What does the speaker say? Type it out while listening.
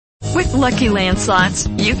With Lucky Land Slots,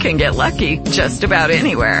 you can get lucky just about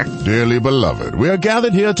anywhere. Dearly beloved, we are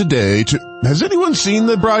gathered here today to... Has anyone seen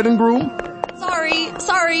the bride and groom?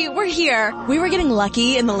 Sorry, we're here. We were getting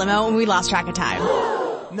lucky in the limo and we lost track of time.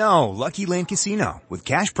 No, Lucky Land Casino, with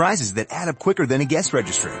cash prizes that add up quicker than a guest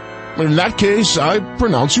registry. In that case, I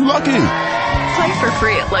pronounce you lucky. Play for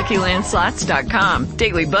free at LuckyLandSlots.com.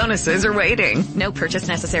 Daily bonuses are waiting. No purchase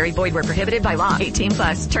necessary. Void where prohibited by law.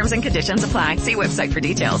 18+. Terms and conditions apply. See website for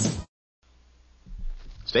details.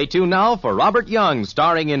 Stay tuned now for Robert Young,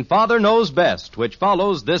 starring in Father Knows Best, which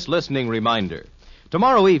follows this listening reminder.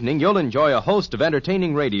 Tomorrow evening, you'll enjoy a host of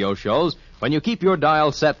entertaining radio shows when you keep your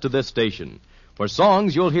dial set to this station. For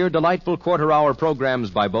songs, you'll hear delightful quarter-hour programs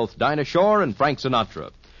by both Dinah Shore and Frank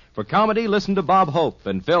Sinatra. For comedy, listen to Bob Hope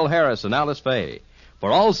and Phil Harris and Alice Faye.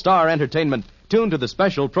 For all-star entertainment, tune to the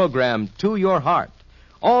special program To Your Heart.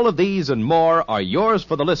 All of these and more are yours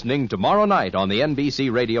for the listening tomorrow night on the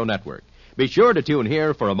NBC Radio Network. Be sure to tune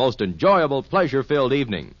here for a most enjoyable, pleasure-filled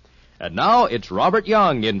evening. And now, it's Robert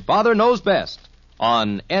Young in Father Knows Best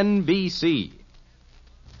on NBC.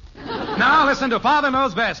 Now listen to Father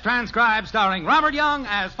Knows Best, transcribed starring Robert Young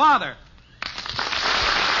as Father.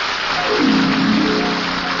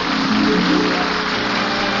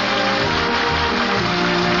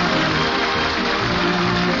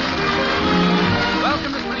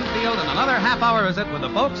 Welcome to Springfield and another half-hour visit with the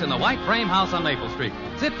folks in the White Frame House on Maple Street.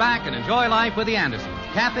 Sit back and enjoy life with the Andersons.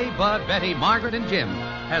 Kathy, Bud, Betty, Margaret, and Jim,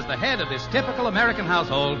 as the head of this typical American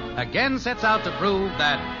household, again sets out to prove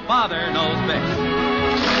that Father knows best.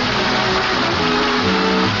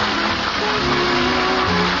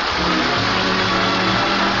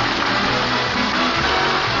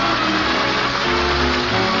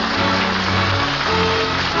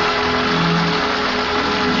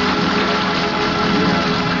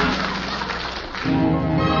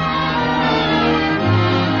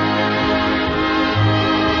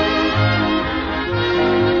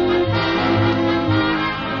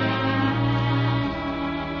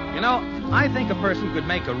 I think a person could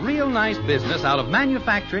make a real nice business out of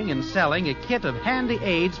manufacturing and selling a kit of handy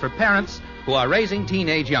aids for parents who are raising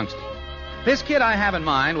teenage youngsters. This kit I have in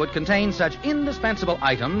mind would contain such indispensable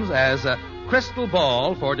items as a crystal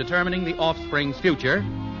ball for determining the offspring's future,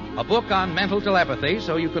 a book on mental telepathy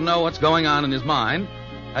so you can know what's going on in his mind,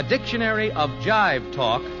 a dictionary of jive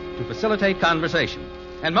talk to facilitate conversation,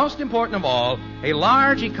 and most important of all, a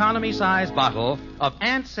large economy-sized bottle of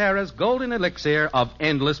Aunt Sarah's golden elixir of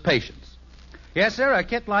endless patience. Yes, sir, a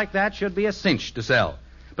kit like that should be a cinch to sell,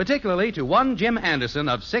 particularly to one Jim Anderson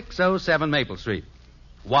of 607 Maple Street.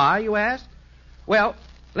 Why, you ask? Well,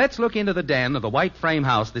 let's look into the den of the White Frame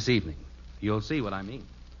House this evening. You'll see what I mean.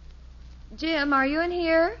 Jim, are you in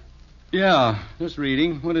here? Yeah, just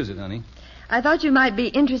reading. What is it, honey? I thought you might be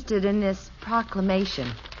interested in this proclamation.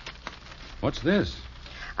 What's this?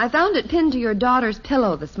 I found it pinned to your daughter's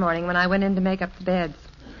pillow this morning when I went in to make up the beds.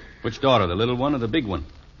 Which daughter, the little one or the big one?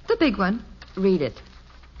 The big one. Read it.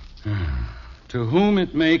 To whom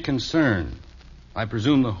it may concern. I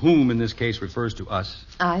presume the whom in this case refers to us.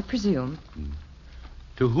 I presume.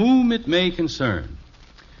 To whom it may concern.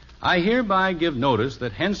 I hereby give notice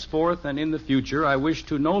that henceforth and in the future I wish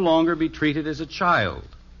to no longer be treated as a child.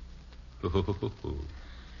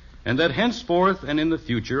 And that henceforth and in the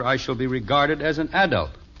future I shall be regarded as an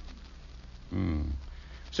adult.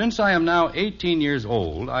 Since I am now 18 years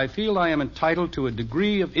old, I feel I am entitled to a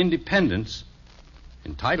degree of independence.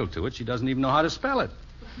 Entitled to it? She doesn't even know how to spell it.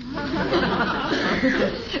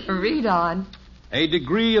 Read on. A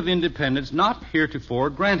degree of independence not heretofore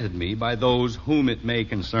granted me by those whom it may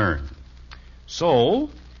concern. So,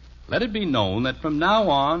 let it be known that from now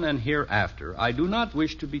on and hereafter, I do not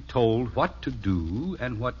wish to be told what to do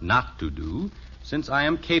and what not to do, since I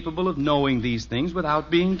am capable of knowing these things without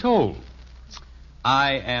being told.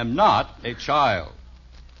 I am not a child.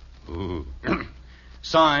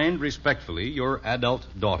 Signed, respectfully, your adult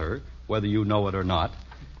daughter, whether you know it or not,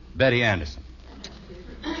 Betty Anderson.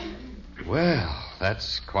 Well,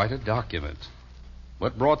 that's quite a document.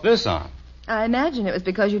 What brought this on? I imagine it was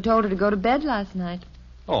because you told her to go to bed last night.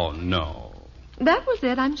 Oh, no. That was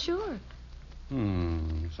it, I'm sure.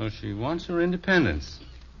 So she wants her independence.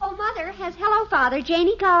 Oh, Mother, has Hello Father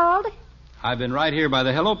Janie called? I've been right here by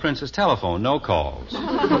the Hello Princess telephone. No calls.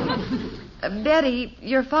 Betty,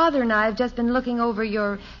 your father and I have just been looking over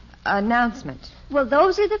your announcement. Well,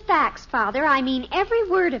 those are the facts, Father. I mean every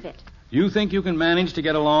word of it. You think you can manage to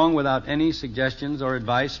get along without any suggestions or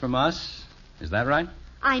advice from us? Is that right?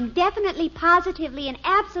 I'm definitely, positively, and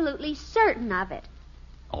absolutely certain of it.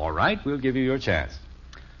 All right, we'll give you your chance.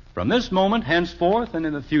 From this moment henceforth and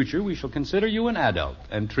in the future, we shall consider you an adult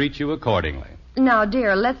and treat you accordingly. Now,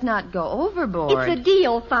 dear, let's not go overboard. It's a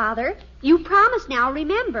deal, Father. You promise now,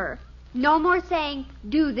 remember. No more saying,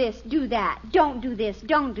 do this, do that. Don't do this,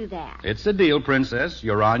 don't do that. It's a deal, Princess.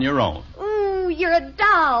 You're on your own. Ooh, you're a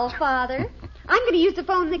doll, Father. I'm going to use the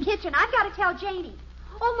phone in the kitchen. I've got to tell Janie.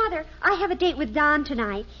 Oh, Mother, I have a date with Don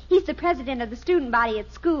tonight. He's the president of the student body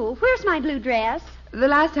at school. Where's my blue dress? The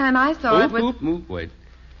last time I saw it was... Wait.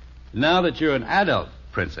 Now that you're an adult,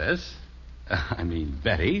 Princess,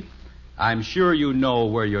 Betty, I'm sure you know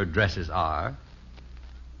where your dresses are.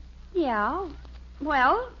 Yeah.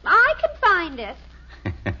 Well, I can find it.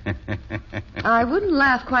 I wouldn't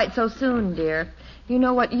laugh quite so soon, dear. You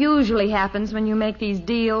know what usually happens when you make these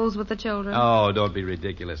deals with the children? Oh, don't be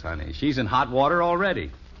ridiculous, honey. She's in hot water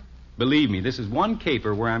already. Believe me, this is one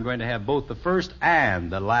caper where I'm going to have both the first and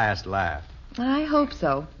the last laugh. I hope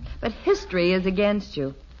so. But history is against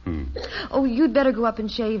you. Oh, you'd better go up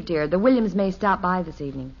and shave, dear. The Williams may stop by this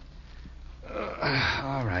evening.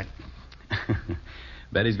 All right.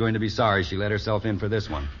 Betty's going to be sorry she let herself in for this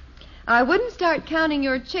one. I wouldn't start counting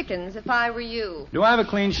your chickens if I were you. Do I have a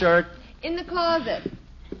clean shirt? In the closet.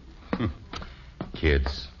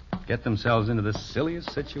 Kids get themselves into the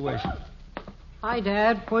silliest situation. Hi,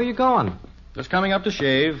 Dad. Where are you going? Just coming up to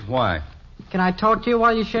shave. Why? Can I talk to you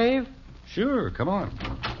while you shave? Sure, come on.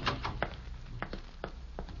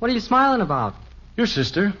 What are you smiling about? Your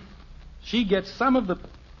sister. She gets some of the...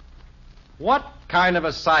 What kind of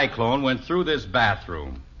a cyclone went through this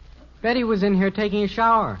bathroom? Betty was in here taking a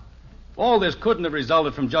shower. All this couldn't have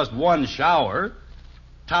resulted from just one shower.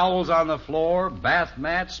 Towels on the floor, bath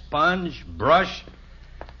mat, sponge, brush.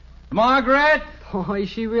 Margaret! Boy,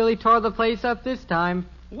 she really tore the place up this time.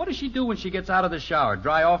 What does she do when she gets out of the shower?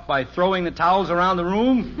 Dry off by throwing the towels around the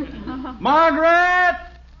room? Margaret!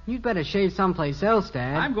 You'd better shave someplace else,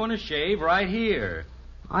 Dad. I'm going to shave right here.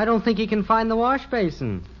 I don't think you can find the wash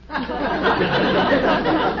basin. Could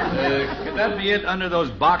that be it under those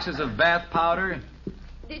boxes of bath powder?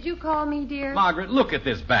 Did you call me, dear? Margaret, look at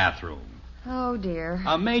this bathroom. Oh, dear.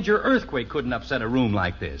 A major earthquake couldn't upset a room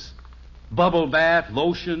like this. Bubble bath,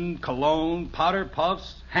 lotion, cologne, powder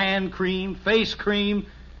puffs, hand cream, face cream,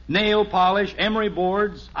 nail polish, emery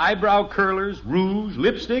boards, eyebrow curlers, rouge,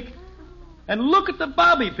 lipstick. And look at the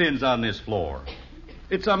bobby pins on this floor.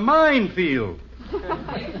 It's a minefield.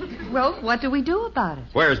 Well, what do we do about it?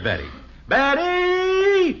 Where's Betty?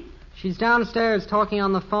 Betty! She's downstairs talking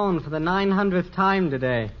on the phone for the 900th time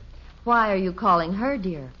today. Why are you calling her,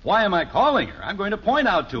 dear? Why am I calling her? I'm going to point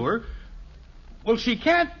out to her. Well, she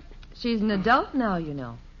can't... She's an adult now, you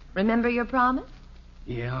know. Remember your promise?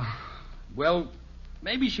 Yeah. Well,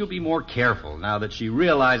 maybe she'll be more careful now that she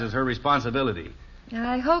realizes her responsibility.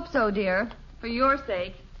 I hope so, dear. For your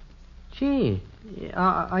sake. Gee,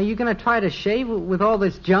 are you going to try to shave with all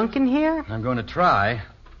this junk in here? I'm going to try.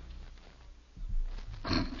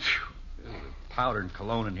 Powder and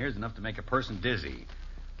cologne in here is enough to make a person dizzy.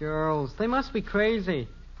 Girls, they must be crazy.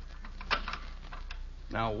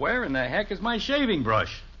 Now, where in the heck is my shaving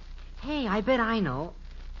brush? Hey, I bet I know.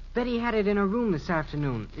 Betty had it in her room this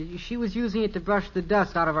afternoon. She was using it to brush the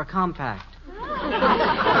dust out of her compact. Oh,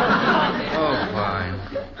 fine.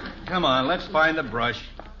 Come on, let's find the brush.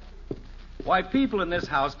 Why, people in this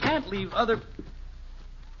house can't leave other...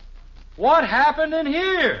 What happened in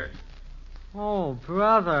here? Oh,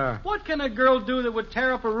 brother. What can a girl do that would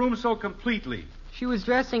tear up a room so completely? She was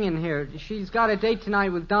dressing in here. She's got a date tonight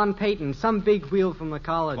with Don Payton, some big wheel from the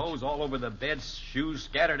college. Clothes all over the bed, shoes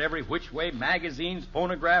scattered every which way, magazines,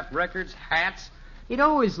 phonograph records, hats. It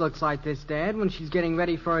always looks like this, Dad, when she's getting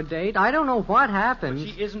ready for a date. I don't know what happened. But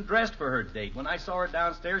she isn't dressed for her date. When I saw her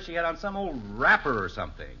downstairs, she had on some old wrapper or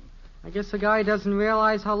something. I guess a guy doesn't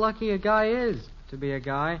realize how lucky a guy is to be a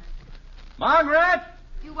guy. Margaret!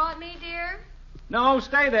 You want me, dear? No,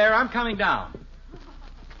 stay there. I'm coming down.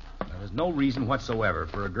 There's no reason whatsoever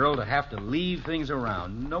for a girl to have to leave things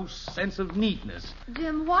around. No sense of neatness.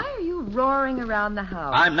 Jim, why are you roaring around the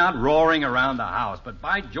house? I'm not roaring around the house, but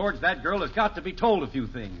by George, that girl has got to be told a few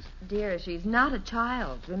things. Dear, she's not a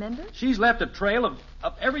child, remember? She's left a trail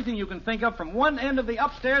of everything you can think of from one end of the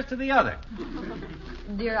upstairs to the other.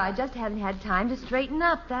 Dear, I just haven't had time to straighten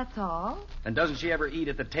up, that's all. And doesn't she ever eat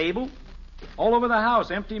at the table? All over the house,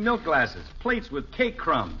 empty milk glasses, plates with cake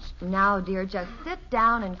crumbs. Now, dear, just sit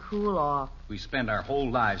down and cool off. We spend our whole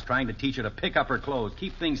lives trying to teach her to pick up her clothes,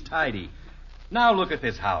 keep things tidy. Now look at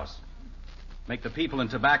this house. Make the people in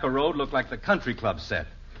Tobacco Road look like the country club set.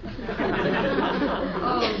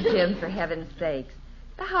 Oh, Jim, for heaven's sakes.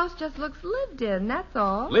 The house just looks lived in, that's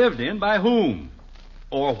all. Lived in by whom?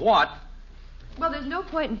 Or what? Well, there's no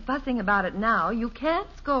point in fussing about it now. You can't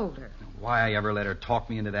scold her. Why I ever let her talk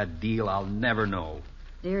me into that deal, I'll never know.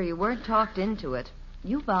 Dear, you weren't talked into it.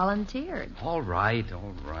 You volunteered. All right,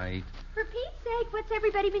 all right. For Pete's sake, what's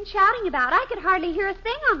everybody been shouting about? I could hardly hear a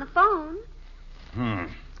thing on the phone.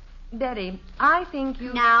 Betty, I think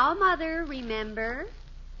you... Now, Mother, remember?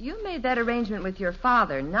 You made that arrangement with your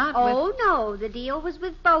father, not with... Oh, no, the deal was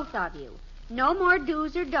with both of you. No more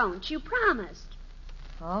do's or don'ts. You promised.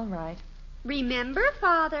 All right. Remember,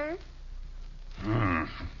 Father?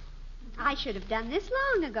 I should have done this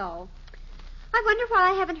long ago. I wonder why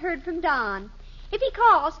I haven't heard from Don. If he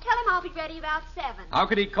calls, tell him I'll be ready about 7. How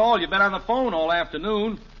could he call? You've been on the phone all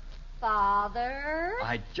afternoon. Father?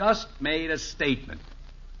 I just made a statement.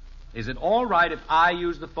 Is it all right if I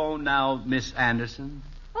use the phone now, Miss Anderson?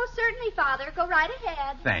 Oh, certainly, Father. Go right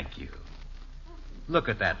ahead. Thank you. Look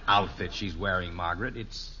at that outfit she's wearing, Margaret.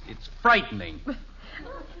 It's frightening.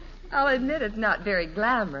 I'll admit it's not very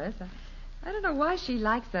glamorous. I don't know why she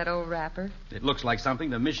likes that old wrapper. It looks like something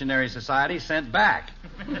the Missionary Society sent back.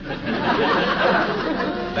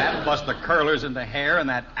 That plus the curlers in the hair and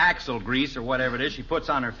that axle grease or whatever it is she puts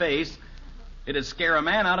on her face, it'd scare a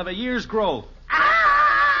man out of a year's growth.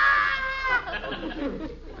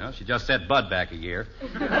 Well, she just set Bud back a year.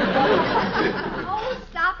 Oh,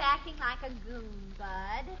 stop acting like a goon,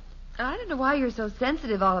 Bud. I don't know why you're so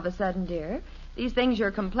sensitive all of a sudden, dear. These things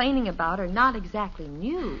you're complaining about are not exactly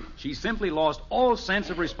new. She simply lost all sense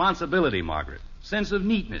of responsibility, Margaret. Sense of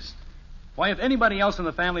neatness. Why, if anybody else in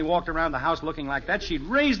the family walked around the house looking like that, she'd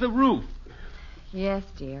raise the roof. Yes,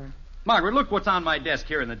 dear. Margaret, look what's on my desk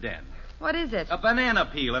here in the den. What is it? A banana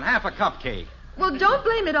peel and half a cupcake. Well, don't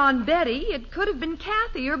blame it on Betty. It could have been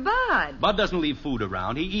Kathy or Bud. Bud doesn't leave food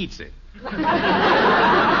around. He eats it.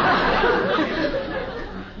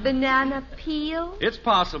 Banana peel? It's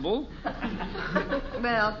possible.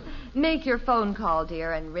 Well, make your phone call,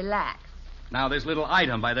 dear, and relax. Now, this little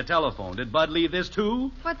item by the telephone. Did Bud leave this,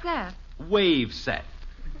 too? What's that? Wave set.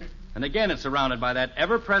 And again, it's surrounded by that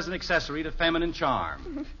ever-present accessory to feminine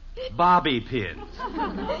charm. Bobby pins.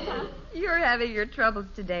 You're having your troubles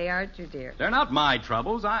today, aren't you, dear? They're not my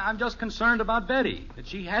troubles. I'm just concerned about Betty, that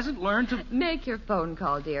she hasn't learned to... Make your phone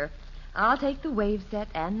call, dear. I'll take the wave set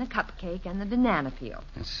and the cupcake and the banana peel.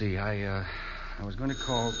 Let's see, I was going to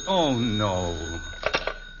call... Oh, no.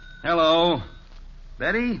 Hello.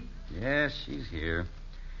 Betty? Yes, she's here.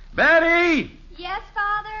 Betty! Yes,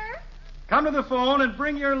 Father? Come to the phone and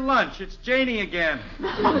bring your lunch. It's Janie again.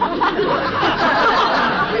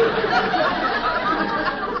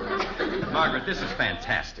 Margaret, this is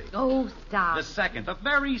fantastic. Oh, stop. The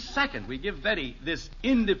very second we give Betty this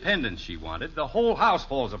independence she wanted, the whole house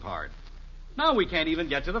falls apart. Now we can't even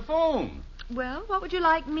get to the phone. Well, what would you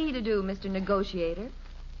like me to do, Mr. Negotiator?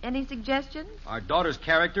 Any suggestions? Our daughter's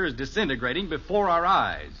character is disintegrating before our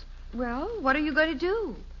eyes. Well, what are you going to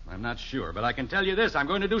do? I'm not sure, but I can tell you this. I'm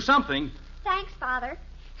going to do something. Thanks, Father.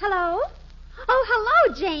 Hello? Oh,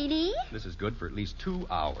 hello, Janie. This is good for at least 2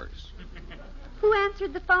 hours. Who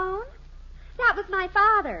answered the phone? That was my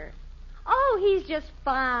father. Oh, he's just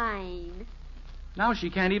fine. Now she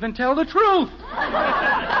can't even tell the truth.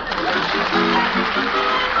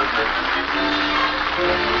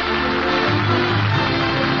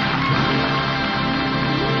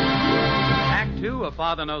 Act 2 of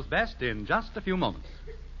Father Knows Best in just a few moments.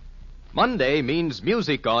 Monday means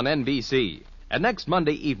music on NBC. And next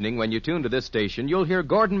Monday evening, when you tune to this station, you'll hear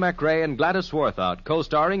Gordon MacRae and Gladys Swarthout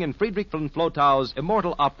co-starring in Friedrich von Flotow's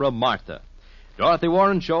immortal opera Martha. Dorothy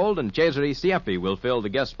Warren-Scholl and Cesare Siepi will fill the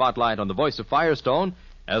guest spotlight on The Voice of Firestone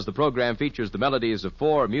as the program features the melodies of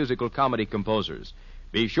 4 musical comedy composers.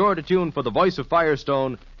 Be sure to tune for The Voice of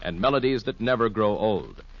Firestone and melodies that never grow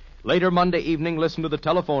old. Later Monday evening, listen to the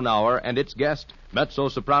Telephone Hour and its guest,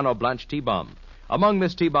 mezzo-soprano Blanche Teebaum. Among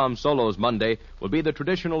Miss Teebaum's solos Monday will be the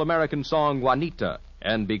traditional American song Juanita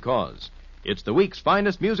and Because. It's the week's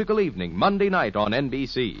finest musical evening, Monday night on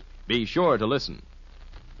NBC. Be sure to listen.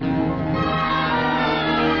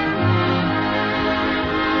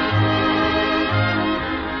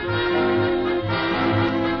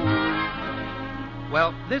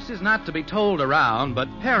 Well, this is not to be told around, but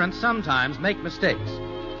parents sometimes make mistakes.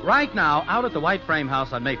 Right now, out at the White Frame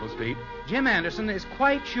House on Maple Street, Jim Anderson is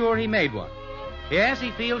quite sure he made one. Yes,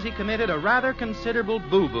 he feels he committed a rather considerable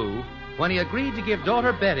boo-boo when he agreed to give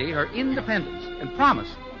daughter Betty her independence and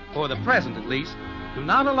promised, for the present at least, to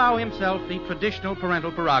not allow himself the traditional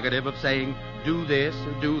parental prerogative of saying, do this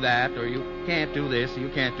or do that, or you can't do this or you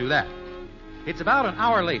can't do that. It's about an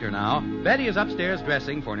hour later now. Betty is upstairs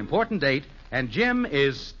dressing for an important date, and Jim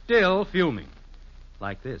is still fuming.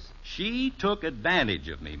 Like this. She took advantage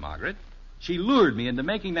of me, Margaret. She lured me into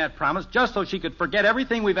making that promise just so she could forget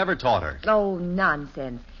everything we've ever taught her. Oh,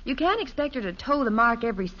 nonsense. You can't expect her to toe the mark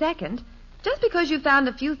every second. Just because you found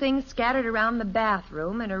a few things scattered around the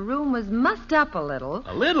bathroom and her room was mussed up a little.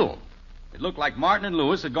 A little? It looked like Martin and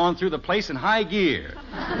Lewis had gone through the place in high gear.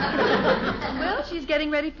 Well, she's getting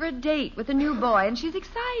ready for a date with a new boy, and she's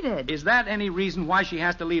excited. Is that any reason why she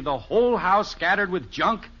has to leave the whole house scattered with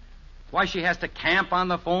junk? Why she has to camp on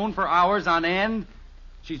the phone for hours on end?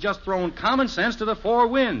 She's just thrown common sense to the four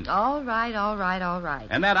winds. All right.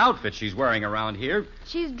 And that outfit she's wearing around here.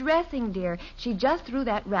 She's dressing, dear. She just threw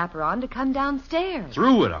that wrapper on to come downstairs.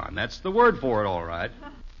 Threw it on. That's the word for it, all right.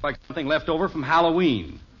 Like something left over from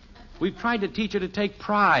Halloween. We've tried to teach her to take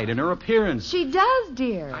pride in her appearance. She does,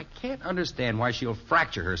 dear. I can't understand why she'll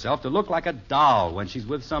fracture herself to look like a doll when she's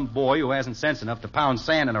with some boy who hasn't sense enough to pound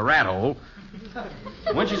sand in a rat hole.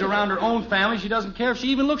 When she's around her own family, she doesn't care if she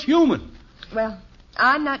even looks human. Well,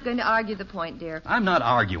 I'm not going to argue the point, dear. I'm not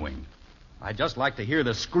arguing. I'd just like to hear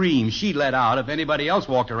the scream she let out if anybody else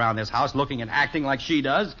walked around this house looking and acting like she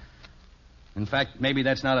does. In fact, maybe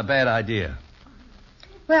that's not a bad idea.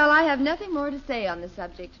 Well, I have nothing more to say on the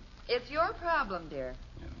subject. It's your problem, dear.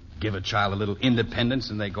 Give a child a little independence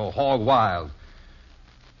and they go hog wild.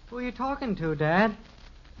 Who are you talking to, Dad?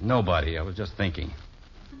 Nobody. I was just thinking.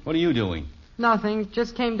 What are you doing? Nothing.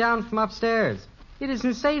 Just came down from upstairs. It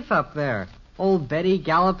isn't safe up there. Old Betty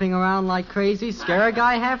galloping around like crazy. Scare a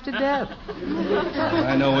guy half to death.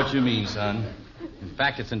 I know what you mean, son. In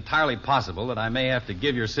fact, it's entirely possible that I may have to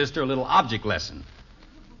give your sister a little object lesson.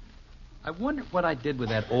 I wonder what I did with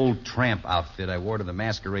that old tramp outfit I wore to the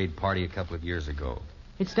masquerade party a couple of years ago.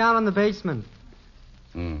 It's down in the basement.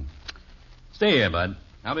 Stay here, Bud.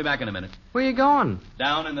 I'll be back in a minute. Where you going?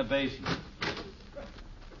 Down in the basement.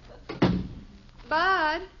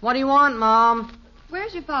 Bud, What do you want, Mom?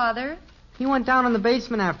 where's your father? He went down in the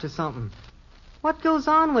basement after something. What goes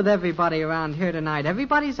on with everybody around here tonight?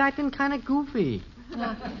 Everybody's acting kind of goofy.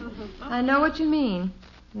 I know what you mean.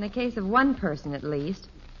 In the case of one person, at least.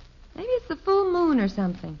 Maybe it's the full moon or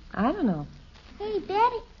something. I don't know. Hey,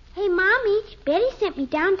 Betty. Hey, Mommy. Betty sent me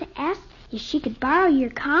down to ask if she could borrow your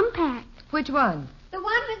compact. Which one? The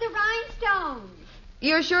one with the rhinestones.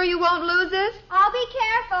 You're sure you won't lose it? I'll be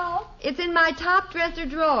careful. It's in my top dresser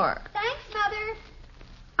drawer. Thanks, Mother.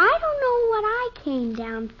 I don't know what I came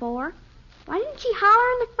down for. Why didn't she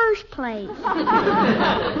holler in the first place?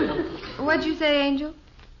 What'd you say, Angel?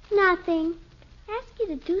 Nothing. Ask you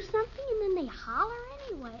to do something and then they holler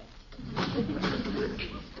anyway.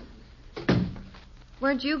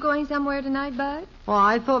 Weren't you going somewhere tonight, Bud? Well,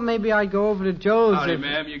 I thought maybe I'd go over to Joe's. Howdy,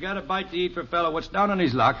 ma'am. You got a bite to eat for a fellow what's down on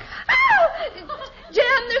his luck? Oh! Jem,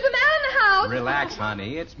 there's a man in the house. Relax,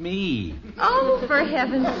 honey. It's me. Oh, for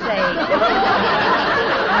heaven's sake.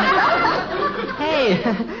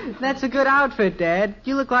 Hey, that's a good outfit, Dad.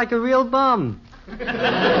 You look like a real bum.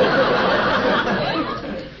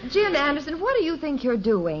 Jim Anderson, what do you think you're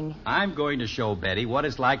doing? I'm going to show Betty what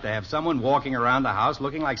it's like to have someone walking around the house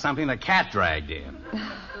looking like something the cat dragged in.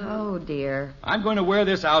 Oh, dear. I'm going to wear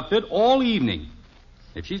this outfit all evening.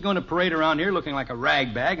 If she's going to parade around here looking like a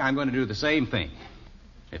rag bag, I'm going to do the same thing.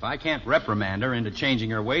 If I can't reprimand her into changing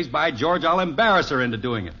her ways, by George, I'll embarrass her into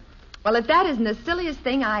doing it. Well, if that isn't the silliest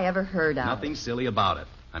thing I ever heard of. Nothing silly about it.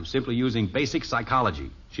 I'm simply using basic psychology.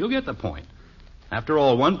 She'll get the point. After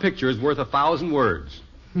all, one picture is worth 1,000 words.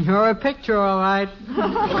 You're a picture, all right.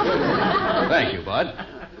 Thank you, Bud.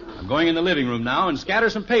 I'm going in the living room now and scatter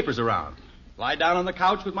some papers around. Lie down on the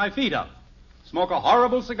couch with my feet up. Smoke a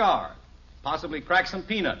horrible cigar. Possibly crack some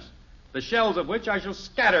peanuts, the shells of which I shall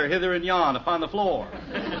scatter hither and yon upon the floor.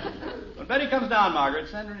 When Betty comes down, Margaret,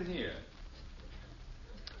 send her in here.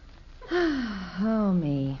 Oh,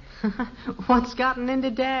 me. What's gotten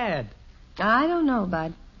into Dad? I don't know,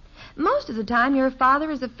 Bud. Most of the time, your father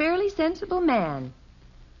is a fairly sensible man.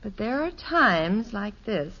 But there are times like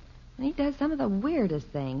this when he does some of the weirdest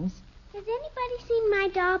things. Has anybody seen my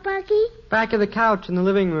doll, Bucky? Back of the couch in the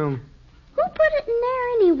living room. Who put it in there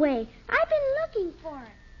anyway? I've been looking for it.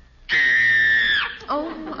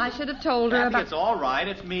 Oh, I should have told her Kathy, about... it's all right.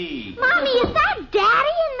 It's me. Mommy, is that Daddy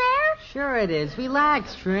in there? Sure it is.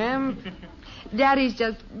 Relax, Trim. Daddy's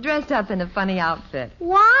just dressed up in a funny outfit.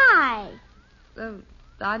 Why?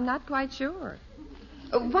 I'm not quite sure.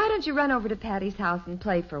 Why don't you run over to Patty's house and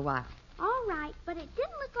play for a while? All right, but it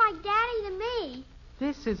didn't look like Daddy to me.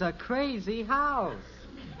 This is a crazy house.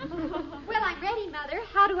 Well, I'm ready, Mother.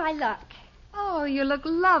 How do I look? Oh, you look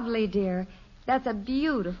lovely, dear. That's a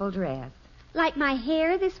beautiful dress. Like my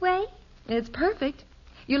hair this way? It's perfect.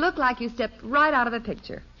 You look like you stepped right out of a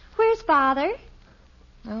picture. Where's Father?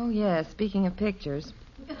 Oh, yes, speaking of pictures.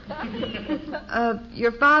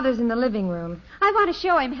 Your father's in the living room. I want to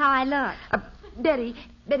show him how I look. Betty,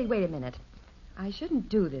 wait a minute. I shouldn't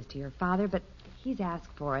do this to your father, but he's asked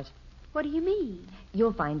for it. What do you mean?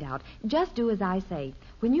 You'll find out. Just do as I say.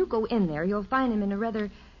 When you go in there, you'll find him in a rather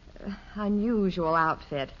unusual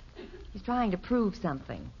outfit. He's trying to prove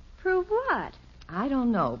something. Prove what? I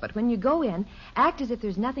don't know, but when you go in, act as if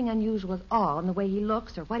there's nothing unusual at all in the way he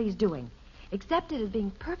looks or what he's doing. Accept it as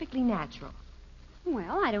being perfectly natural.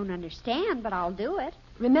 Well, I don't understand, but I'll do it.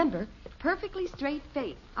 Remember, perfectly straight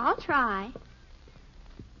face. I'll try.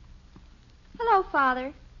 Hello,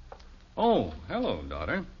 Father. Oh, hello,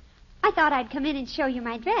 daughter. I thought I'd come in and show you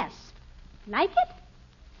my dress. Like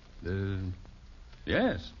it?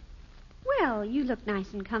 Yes. Well, you look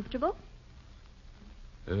nice and comfortable.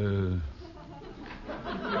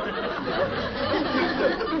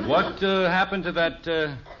 What happened to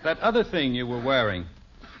that other thing you were wearing?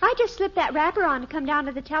 I just slipped that wrapper on to come down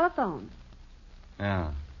to the telephone.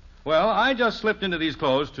 Yeah. Well, I just slipped into these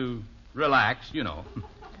clothes to relax, you know.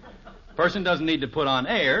 Person doesn't need to put on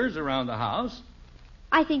airs around the house.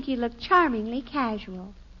 I think you look charmingly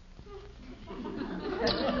casual.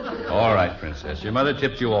 All right, Princess. Your mother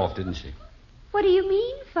tipped you off, didn't she? What do you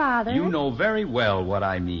mean, Father? You know very well what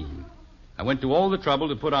I mean. I went to all the trouble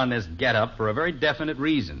to put on this get-up for a very definite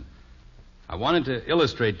reason. I wanted to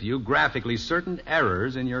illustrate to you graphically certain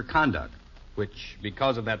errors in your conduct, which,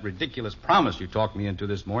 because of that ridiculous promise you talked me into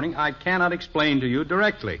this morning, I cannot explain to you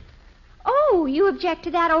directly. Oh, you object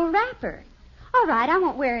to that old wrapper. All right, I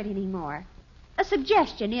won't wear it anymore. A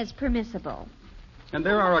suggestion is permissible. And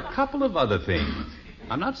there are a couple of other things.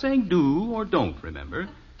 I'm not saying do or don't, remember.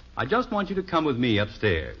 I just want you to come with me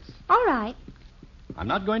upstairs. All right. I'm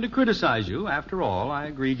not going to criticize you. After all, I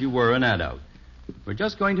agreed you were an adult. We're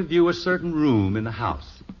just going to view a certain room in the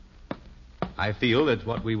house. I feel that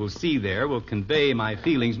what we will see there will convey my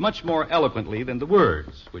feelings much more eloquently than the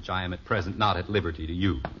words, which I am at present not at liberty to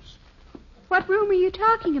use. What room are you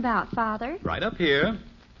talking about, Father? Right up here.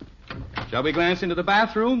 Shall we glance into the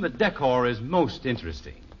bathroom? The decor is most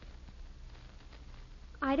interesting.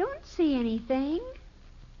 I don't see anything.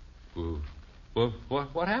 Well,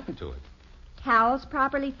 what happened to it? Towels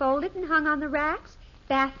properly folded and hung on the racks.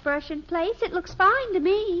 Bath brush in place. It looks fine to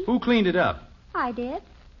me. Who cleaned it up? I did.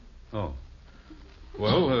 Oh.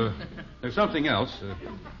 Well, there's something else.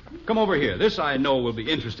 Come over here. This, I know, will be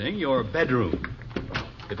interesting. Your bedroom.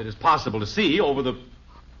 If it is possible to see over the...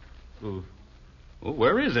 Well,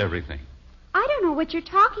 where is everything? I don't know what you're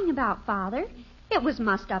talking about, Father. It was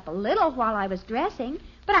mussed up a little while I was dressing,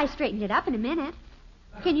 but I straightened it up in a minute.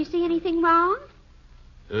 Can you see anything wrong?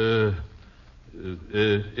 Is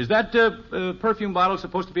that perfume bottle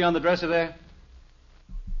supposed to be on the dresser there?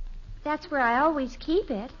 That's where I always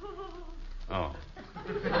keep it. Oh.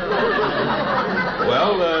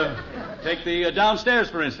 Well, take the downstairs,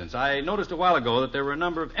 for instance. I noticed a while ago that there were a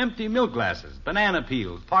number of empty milk glasses, banana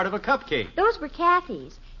peels, part of a cupcake. Those were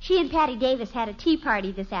Kathy's. She and Patty Davis had a tea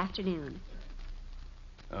party this afternoon.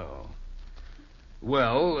 Oh.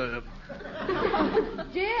 Well,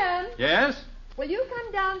 Jim? Yes? Will you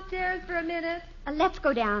come downstairs for a minute? Let's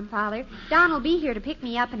go down, Father. Don will be here to pick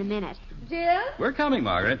me up in a minute. Jim? We're coming,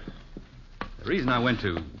 Margaret. The reason I went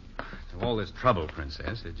to all this trouble,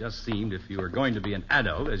 Princess, it just seemed if you were going to be an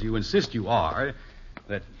adult, as you insist you are,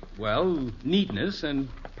 that, well, neatness and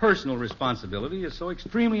personal responsibility is so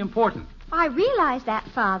extremely important. I realize that,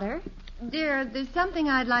 Father. Dear, there's something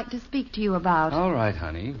I'd like to speak to you about. All right,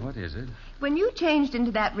 honey. What is it? When you changed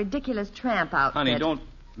into that ridiculous tramp outfit... Honey, don't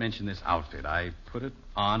mention this outfit. I put it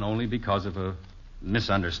on only because of a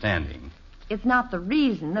misunderstanding. It's not the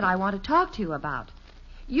reason that I want to talk to you about.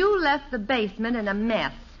 You left the basement in a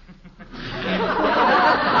mess.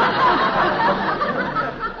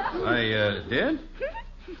 I did?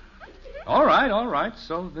 All right.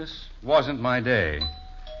 So this wasn't my day.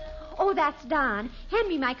 Oh, that's Don. Hand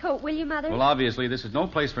me my coat, will you, Mother? Well, obviously, this is no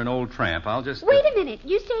place for an old tramp. I'll just... Wait a minute.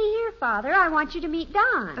 You stay here, Father. I want you to meet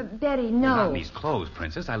Don. Betty, no. Well, not in these clothes,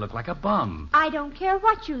 Princess. I look like a bum. I don't care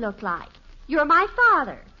what you look like. You're my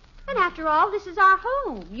father. And after all, this is our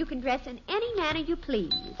home. You can dress in any manner you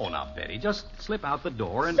please. Oh, now, Betty, just slip out the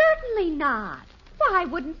door and... Certainly not. Why, I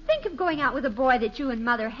wouldn't think of going out with a boy that you and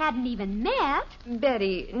Mother hadn't even met.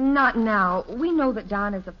 Betty, not now. We know that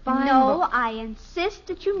Don is a fine... No, I insist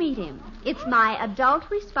that you meet him. It's my adult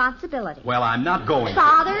responsibility. Well, I'm not going.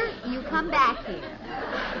 Father, you come back here.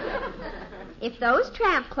 If those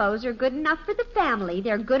tramp clothes are good enough for the family,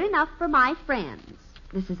 they're good enough for my friends.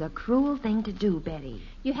 This is a cruel thing to do, Betty.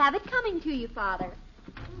 You have it coming to you, Father.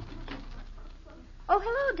 Oh,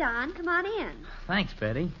 hello, Don. Come on in. Thanks,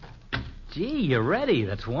 Betty. Gee, you're ready.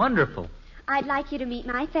 That's wonderful. I'd like you to meet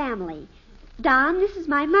my family. Don, this is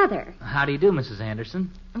my mother. How do you do, Mrs.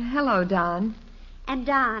 Anderson? Hello, Don. And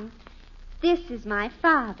Don, this is my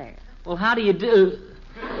father. Well, how do you do?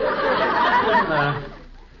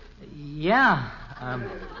 Yeah.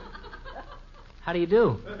 How do you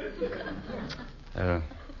do?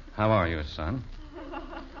 How are you, son?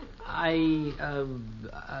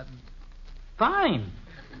 Fine.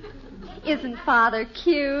 Isn't Father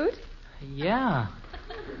cute? Yeah.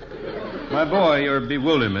 My boy, your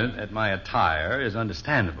bewilderment at my attire is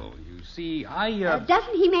understandable. You see,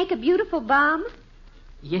 Doesn't he make a beautiful bum?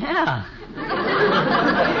 Yeah.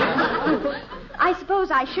 I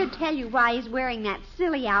suppose I should tell you why he's wearing that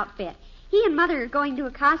silly outfit. He and Mother are going to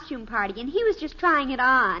a costume party, and he was just trying it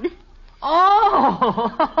on.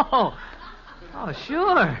 Oh,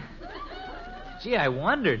 sure. Gee, I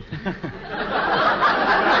wondered.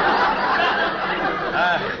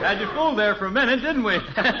 Had you fooled there for a minute, didn't we?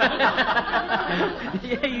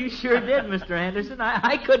 Yeah, you sure did, Mr. Anderson.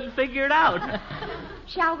 I couldn't figure it out.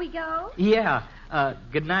 Shall we go? Yeah.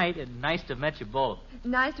 Good night, and nice to have met you both.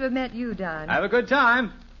 Nice to have met you, Don. Have a good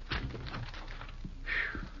time.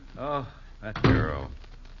 Oh, that girl.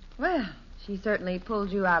 Well, she certainly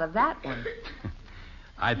pulled you out of that one.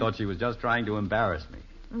 I thought she was just trying to embarrass me.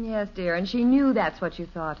 Yes, dear, and she knew that's what you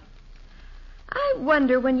thought. I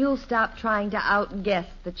wonder when you'll stop trying to outguess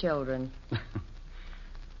the children.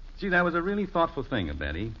 Gee, that was a really thoughtful thing of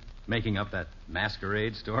Betty, making up that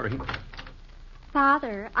masquerade story.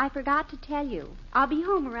 Father, I forgot to tell you. I'll be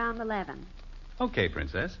home around 11. Okay,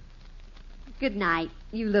 Princess. Good night,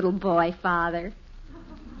 you little boy, Father.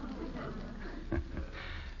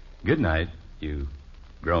 Good night, you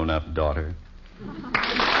grown-up daughter.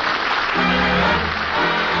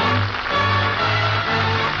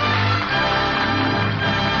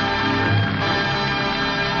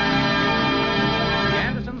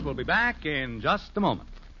 We'll be back in just a moment.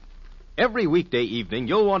 Every weekday evening,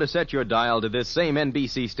 you'll want to set your dial to this same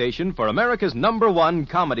NBC station for America's #1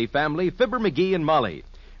 comedy family, Fibber McGee and Molly.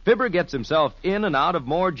 Fibber gets himself in and out of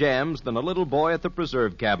more jams than a little boy at the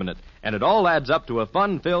preserve cabinet, and it all adds up to a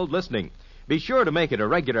fun-filled listening. Be sure to make it a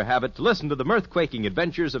regular habit to listen to the mirth-quaking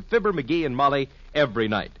adventures of Fibber McGee and Molly every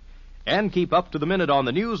night. And keep up to the minute on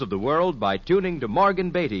the news of the world by tuning to Morgan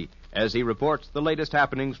Beatty as he reports the latest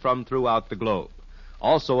happenings from throughout the globe.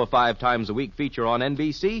 Also a 5-times-a-week feature on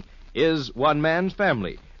NBC is One Man's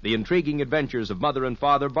Family, the intriguing adventures of mother and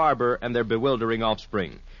father Barber and their bewildering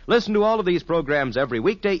offspring. Listen to all of these programs every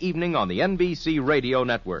weekday evening on the NBC Radio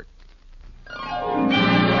Network.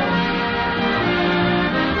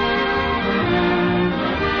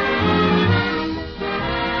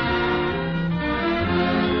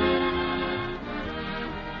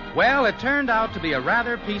 Well, it turned out to be a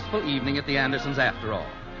rather peaceful evening at the Andersons after all.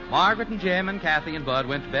 Margaret and Jim and Kathy and Bud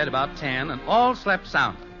went to bed about 10 and all slept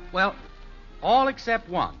soundly. Well, all except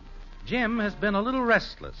one. Jim has been a little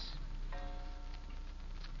restless.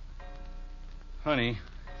 Honey.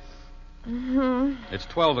 Mm-hmm. It's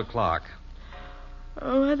 12 o'clock.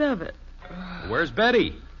 Oh, what of it? Where's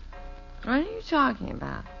Betty? What are you talking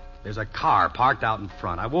about? There's a car parked out in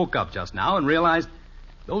front. I woke up just now and realized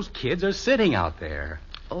those kids are sitting out there.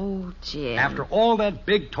 Oh, Jim. After all that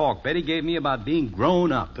big talk Betty gave me about being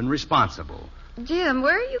grown up and responsible. Jim,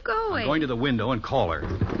 where are you going? I'm going to the window and call her.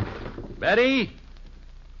 Betty?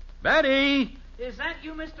 Betty? Is that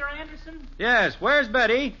you, Mr. Anderson? Yes, where's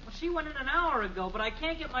Betty? Well, she went in an hour ago, but I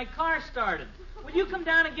can't get my car started. Will you come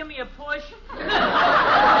down and give me a push?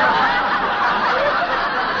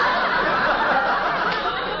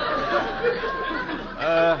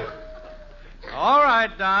 All right,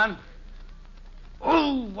 Don.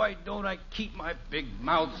 Oh, why don't I keep my big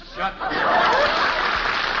mouth shut?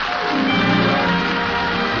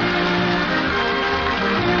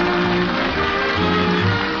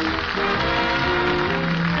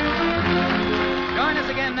 Join us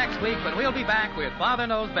again next week when we'll be back with Father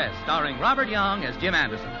Knows Best, starring Robert Young as Jim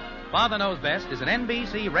Anderson. Father Knows Best is an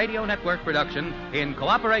NBC Radio Network production in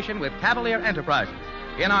cooperation with Cavalier Enterprises.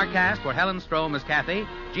 In our cast were Helen Strome as Kathy,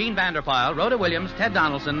 Gene Vanderpyle, Rhoda Williams, Ted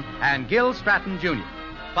Donaldson, and Gil Stratton, Jr.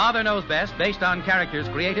 Father Knows Best, based on characters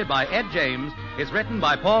created by Ed James, is written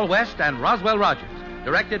by Paul West and Roswell Rogers,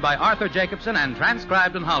 directed by Arthur Jacobson, and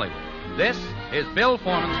transcribed in Hollywood. This is Bill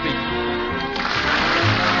Foreman speaking.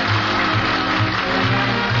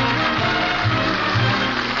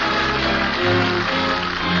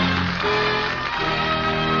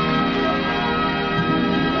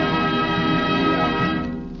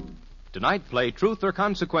 Tonight, play Truth or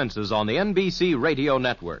Consequences on the NBC Radio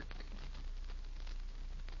Network.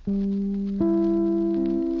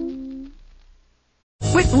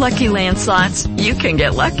 With Lucky Land Slots, you can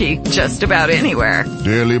get lucky just about anywhere.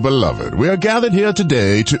 Dearly beloved, we are gathered here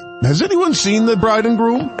today to... Has anyone seen the bride and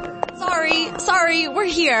groom? Sorry, we're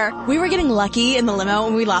here. We were getting lucky in the limo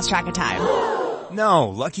and we lost track of time. No,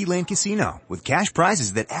 Lucky Land Casino, with cash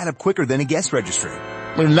prizes that add up quicker than a guest registry.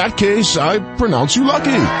 In that case, I pronounce you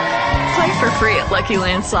lucky. Play for free at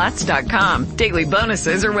LuckyLandSlots.com. Daily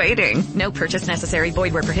bonuses are waiting. No purchase necessary.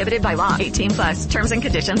 Void where prohibited by law. 18+. Terms and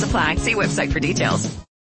conditions apply. See website for details.